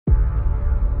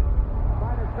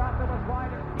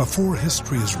Before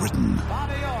history is written,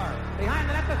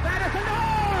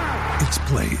 it's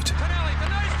played.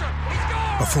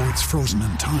 Before it's frozen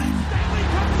in time,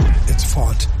 it's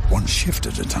fought one shift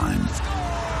at a time.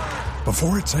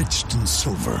 Before it's etched in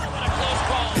silver,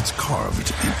 it's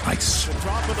carved in ice.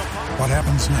 What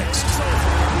happens next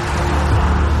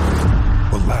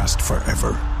will last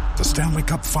forever. The Stanley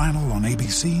Cup Final on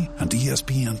ABC and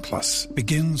ESPN Plus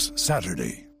begins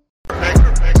Saturday.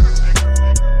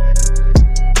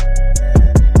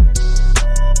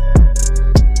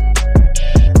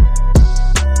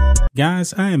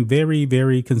 Guys, I am very,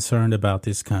 very concerned about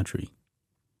this country.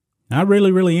 I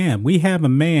really, really am. We have a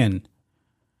man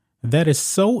that is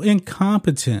so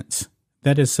incompetent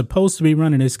that is supposed to be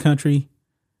running this country.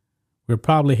 We're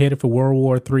probably headed for World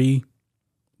War III,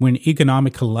 when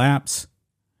economic collapse,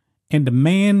 and the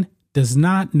man does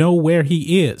not know where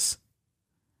he is.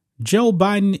 Joe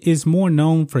Biden is more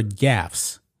known for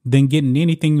gaffes than getting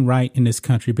anything right in this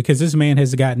country, because this man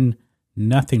has gotten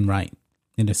nothing right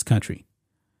in this country.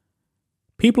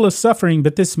 People are suffering,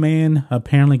 but this man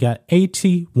apparently got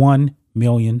 81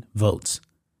 million votes.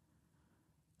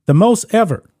 The most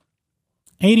ever.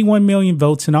 81 million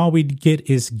votes, and all we get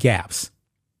is gaps.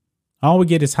 All we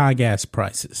get is high gas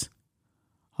prices.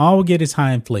 All we get is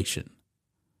high inflation.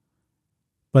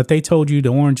 But they told you the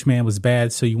orange man was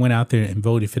bad, so you went out there and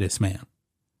voted for this man.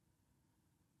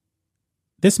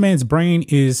 This man's brain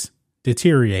is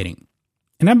deteriorating.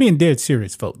 And I'm being dead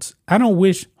serious, folks. I don't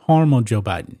wish harm on Joe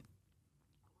Biden,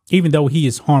 even though he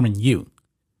is harming you.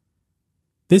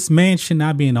 This man should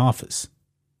not be in office.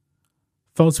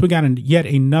 Folks, we got yet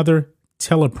another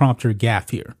teleprompter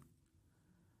gaffe here.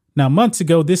 Now, months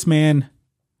ago, this man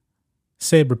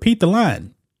said, repeat the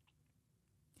line.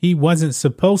 He wasn't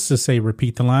supposed to say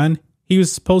repeat the line. He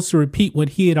was supposed to repeat what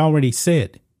he had already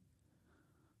said.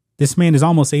 This man is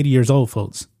almost 80 years old,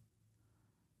 folks.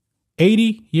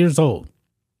 80 years old.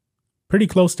 Pretty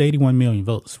close to 81 million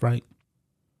votes, right?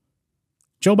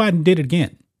 Joe Biden did it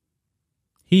again.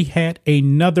 He had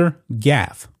another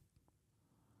gaffe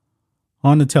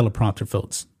on the teleprompter,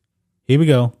 folks. Here we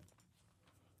go.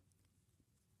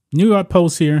 New York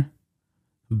Post here.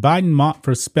 Biden mocked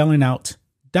for spelling out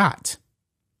dot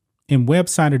in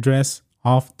website address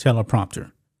off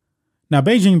teleprompter. Now,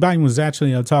 Beijing Biden was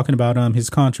actually talking about his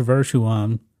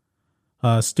controversial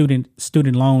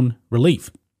student loan relief.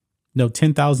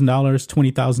 $10,000,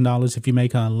 $20,000 if you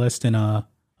make less than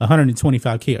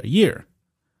 $125K a year.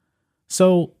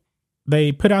 So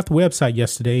they put out the website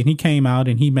yesterday, and he came out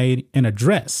and he made an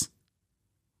address.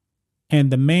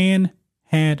 And the man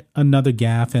had another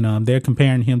gaffe, and they're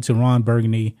comparing him to Ron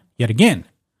Burgundy yet again.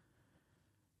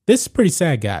 This is pretty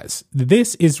sad, guys.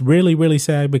 This is really, really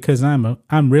sad, because I'm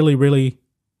really, really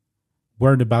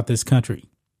worried about this country.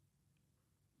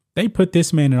 They put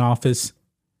this man in office,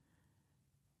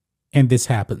 and this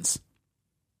happens.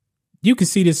 You can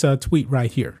see this tweet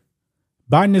right here.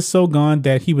 Biden is so gone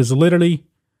that he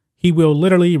will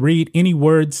literally read any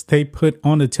words they put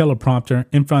on the teleprompter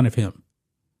in front of him.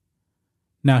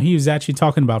 Now, he was actually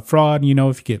talking about fraud,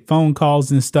 if you get phone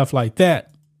calls and stuff like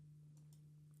that.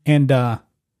 And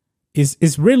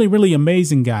it's really, really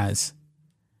amazing, guys,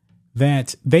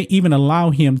 that they even allow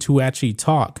him to actually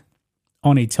talk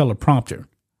on a teleprompter.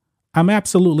 I'm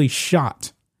absolutely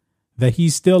shocked that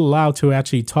he's still allowed to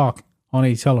actually talk on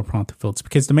a teleprompter, folks,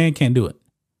 because the man can't do it.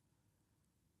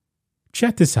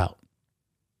 Check this out.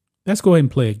 Let's go ahead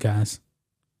and play it, guys.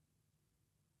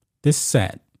 This is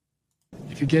sad.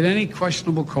 If you get any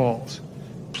questionable calls,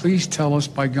 please tell us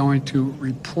by going to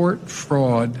report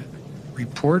fraud,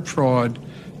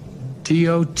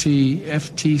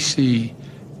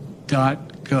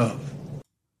 dotftc.gov.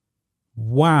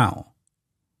 Wow.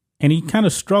 And he kind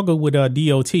of struggled with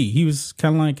DOT. He was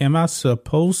kind of like, am I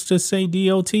supposed to say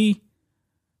DOT?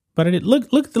 But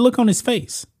look at the look on his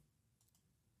face.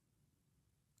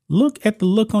 Look at the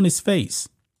look on his face.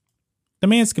 The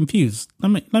man's confused.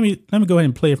 Let me go ahead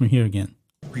and play it from here again.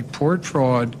 Report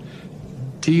fraud,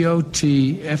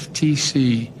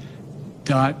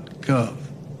 dotftc.gov.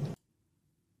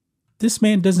 This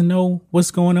man doesn't know what's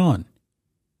going on.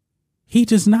 He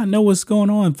does not know what's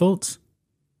going on, folks.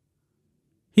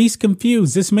 He's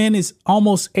confused. This man is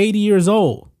almost 80 years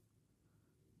old.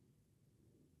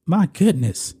 My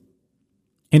goodness.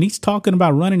 And he's talking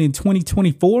about running in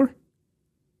 2024?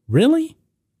 Really?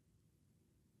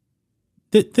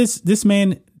 This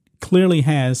man clearly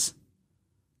has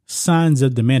signs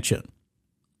of dementia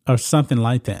or something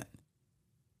like that.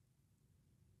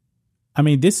 I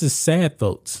mean, this is sad,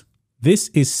 folks. This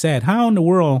is sad. How in the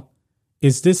world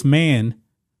is this man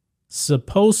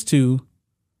supposed to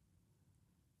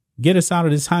get us out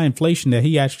of this high inflation that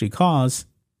he actually caused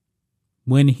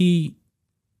when he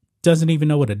doesn't even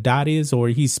know what a dot is, or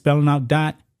he's spelling out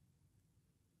dot.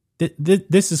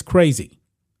 This is crazy.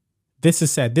 This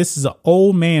is sad. This is an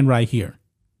old man right here.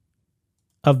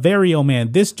 A very old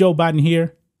man. This Joe Biden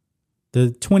here, the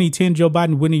 2010 Joe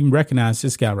Biden, wouldn't even recognize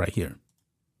this guy right here.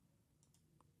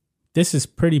 This is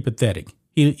pretty pathetic.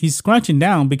 He's scrunching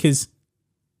down because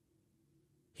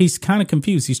he's kind of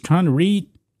confused. He's trying to read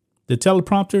the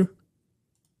teleprompter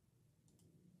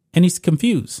and he's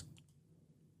confused.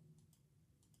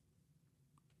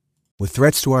 With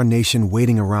threats to our nation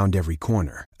waiting around every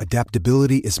corner,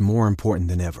 adaptability is more important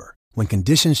than ever. When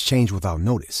conditions change without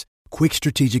notice, quick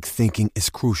strategic thinking is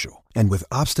crucial. And with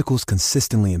obstacles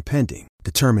consistently impending,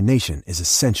 determination is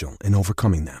essential in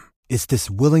overcoming them. It's this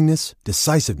willingness,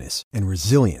 decisiveness, and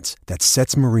resilience that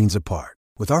sets Marines apart.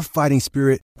 With our fighting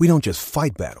spirit, we don't just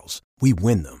fight battles, we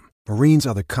win them. Marines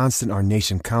are the constant our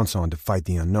nation counts on to fight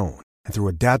the unknown. And through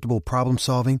adaptable problem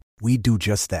solving, we do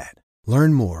just that.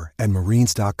 Learn more at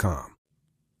Marines.com.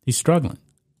 He's struggling.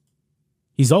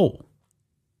 He's old.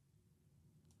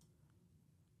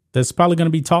 There's probably going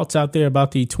to be talks out there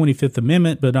about the 25th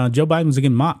Amendment, but Joe Biden's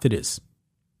getting mocked for this.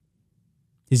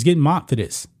 He's getting mocked for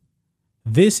this.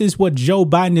 This is what Joe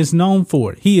Biden is known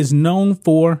for. He is known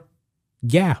for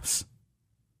gaffes.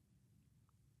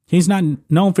 He's not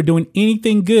known for doing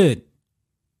anything good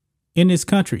in this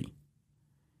country.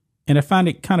 And I find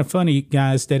it kind of funny,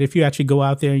 guys, that if you actually go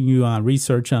out there and you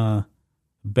research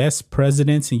best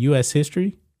presidents in U.S.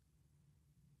 history,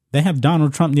 they have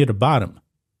Donald Trump near the bottom.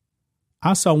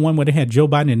 I saw one where they had Joe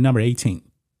Biden at number 18.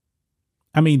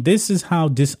 I mean, this is how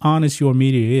dishonest your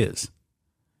media is.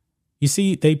 You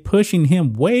see, they pushing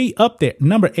him way up there.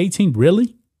 Number 18,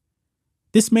 really?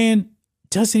 This man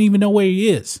doesn't even know where he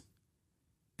is.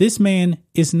 This man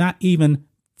is not even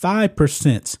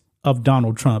 5% of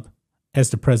Donald Trump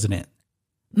as the president.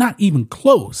 Not even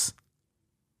close.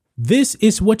 This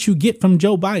is what you get from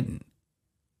Joe Biden.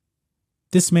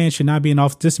 This man should not be in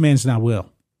office. This man's not well.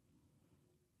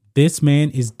 This man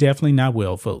is definitely not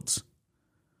well, folks.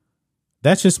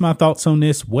 That's just my thoughts on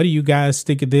this. What do you guys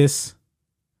think of this?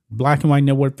 Black and White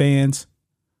Network fans,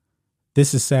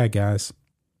 this is sad, guys.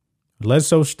 Let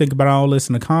us know what you think about all this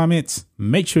in the comments.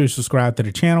 Make sure you subscribe to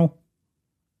the channel,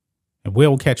 and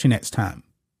we'll catch you next time.